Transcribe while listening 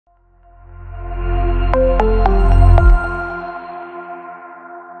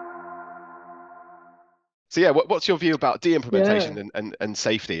So yeah, what's your view about de-implementation Yeah. and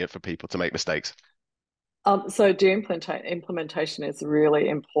safety for people to make mistakes? So implementation is really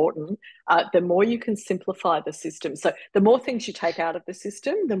important. The more you can simplify the system, so the more things you take out of the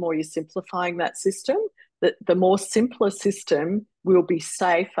system, the more you're simplifying that system. The more simpler system will be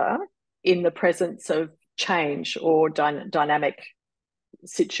safer in the presence of change or dynamic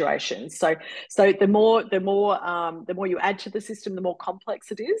situations. So the more you add to the system, the more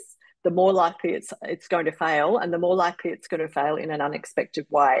complex it is, the more likely it's going to fail, and the more likely it's going to fail in an unexpected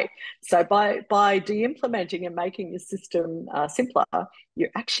way. So by de-implementing and making your system simpler, you're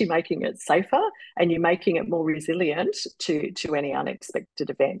actually making it safer, and you're making it more resilient to any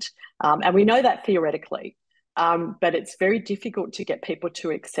unexpected event. And we know that theoretically, but it's very difficult to get people to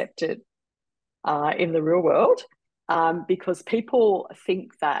accept it in the real world, because people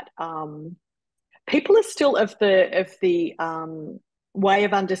think that people are still of the way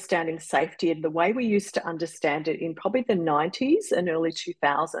of understanding safety and the way we used to understand it in probably the 90s and early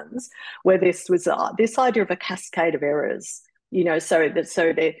 2000s, where this was this idea of a cascade of errors. So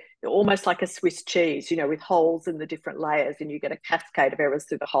they're almost like a Swiss cheese, with holes in the different layers, and you get a cascade of errors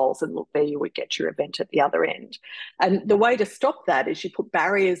through the holes, and look, there you would get your event at the other end. And the way to stop that is you put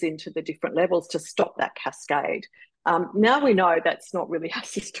barriers into the different levels to stop that cascade. Now we know that's not really how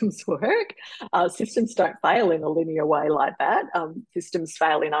systems work. Systems don't fail in a linear way like that. Systems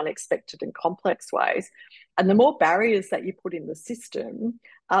fail in unexpected and complex ways. And the more barriers that you put in the system,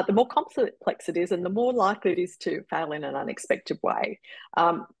 the more complex it is, and the more likely it is to fail in an unexpected way.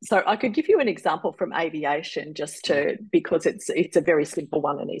 So I could give you an example from aviation, just Mm. to because it's a very simple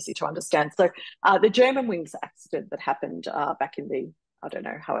one and easy to understand. So the Germanwings accident that happened back in the, I don't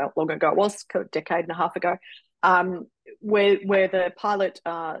know how long ago it was, a decade and a half ago, where the pilot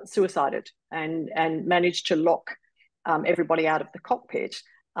suicided and managed to lock everybody out of the cockpit.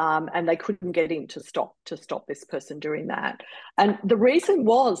 And they couldn't get in to stop this person doing that. And the reason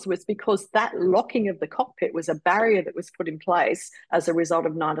was because that locking of the cockpit was a barrier that was put in place as a result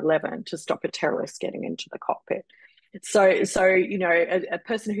of 9/11 to stop a terrorist getting into the cockpit. So a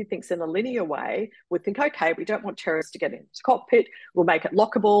person who thinks in a linear way would think, okay, we don't want terrorists to get into the cockpit. We'll make it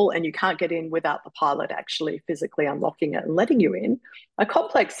lockable, and you can't get in without the pilot actually physically unlocking it and letting you in. A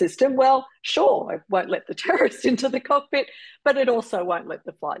complex system, well, sure, it won't let the terrorists into the cockpit, but it also won't let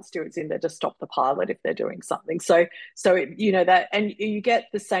the flight stewards in there to stop the pilot if they're doing something. That, and you get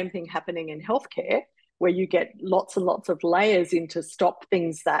the same thing happening in healthcare, where you get lots and lots of layers in to stop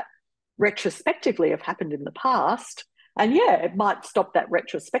things that retrospectively have happened in the past. And yeah, it might stop that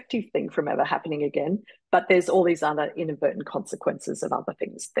retrospective thing from ever happening again, but there's all these other inadvertent consequences of other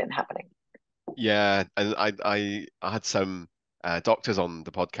things then happening. Yeah, and I had some doctors on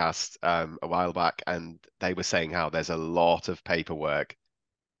the podcast a while back, and they were saying how there's a lot of paperwork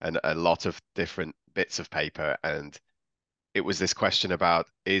and a lot of different bits of paper, and it was this question about,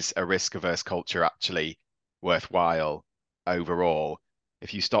 is a risk-averse culture actually worthwhile overall?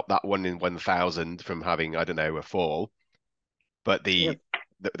 If you stop that 1 in 1,000 from having, I don't know, a fall, but Yeah.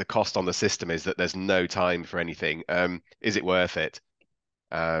 the cost on the system is that there's no time for anything. Is it worth it?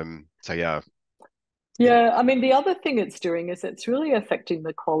 So yeah, Yeah, I mean, the other thing it's doing is it's really affecting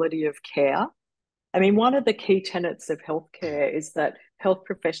the quality of care. I mean, one of the key tenets of healthcare is that health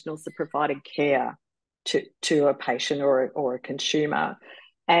professionals are providing care to a patient or a consumer.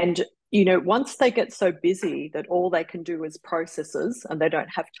 And, once they get so busy that all they can do is processes and they don't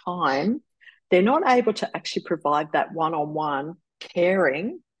have time, they're not able to actually provide that one-on-one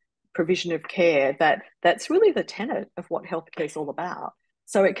caring provision of care that's really the tenet of what healthcare is all about.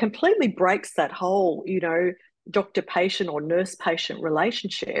 So it completely breaks that whole, doctor patient or nurse patient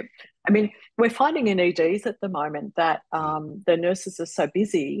relationship. I mean, we're finding in EDs at the moment that the nurses are so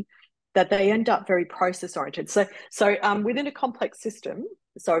busy that they end up very process oriented. So within a complex system,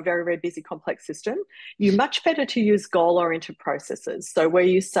 so a very, very busy complex system, you're much better to use goal oriented processes. So where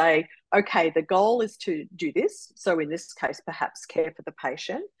you say, okay, the goal is to do this. So in this case, perhaps care for the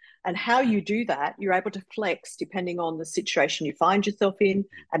patient. And how you do that, you're able to flex depending on the situation you find yourself in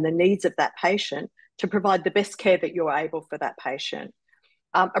and the needs of that patient to provide the best care that you're able for that patient.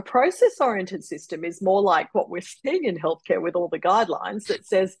 A process oriented system is more like what we're seeing in healthcare with all the guidelines that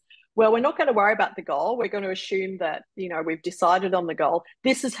says, well, we're not going to worry about the goal. We're going to assume that, we've decided on the goal.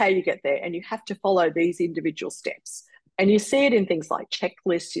 This is how you get there. And you have to follow these individual steps. And you see it in things like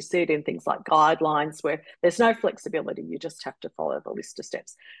checklists, you see it in things like guidelines where there's no flexibility. You just have to follow the list of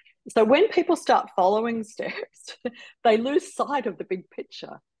steps. So when people start following steps, they lose sight of the big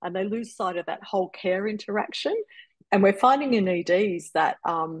picture and they lose sight of that whole care interaction. And we're finding in EDs that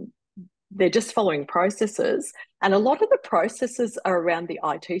they're just following processes. And a lot of the processes are around the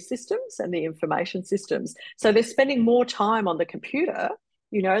IT systems and the information systems. So they're spending more time on the computer,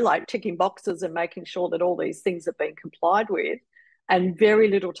 like ticking boxes and making sure that all these things are being complied with, and very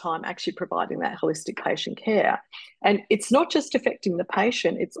little time actually providing that holistic patient care. And it's not just affecting the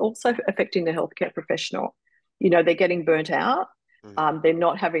patient, it's also affecting the healthcare professional. They're getting burnt out. Mm. They're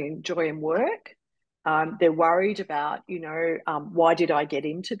not having joy in work. They're worried about, why did I get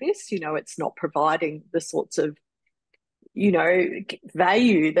into this? It's not providing the sorts of,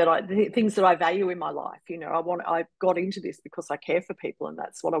 value things that I value in my life. I got into this because I care for people and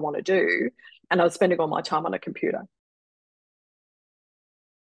that's what I want to do. And I was spending all my time on a computer.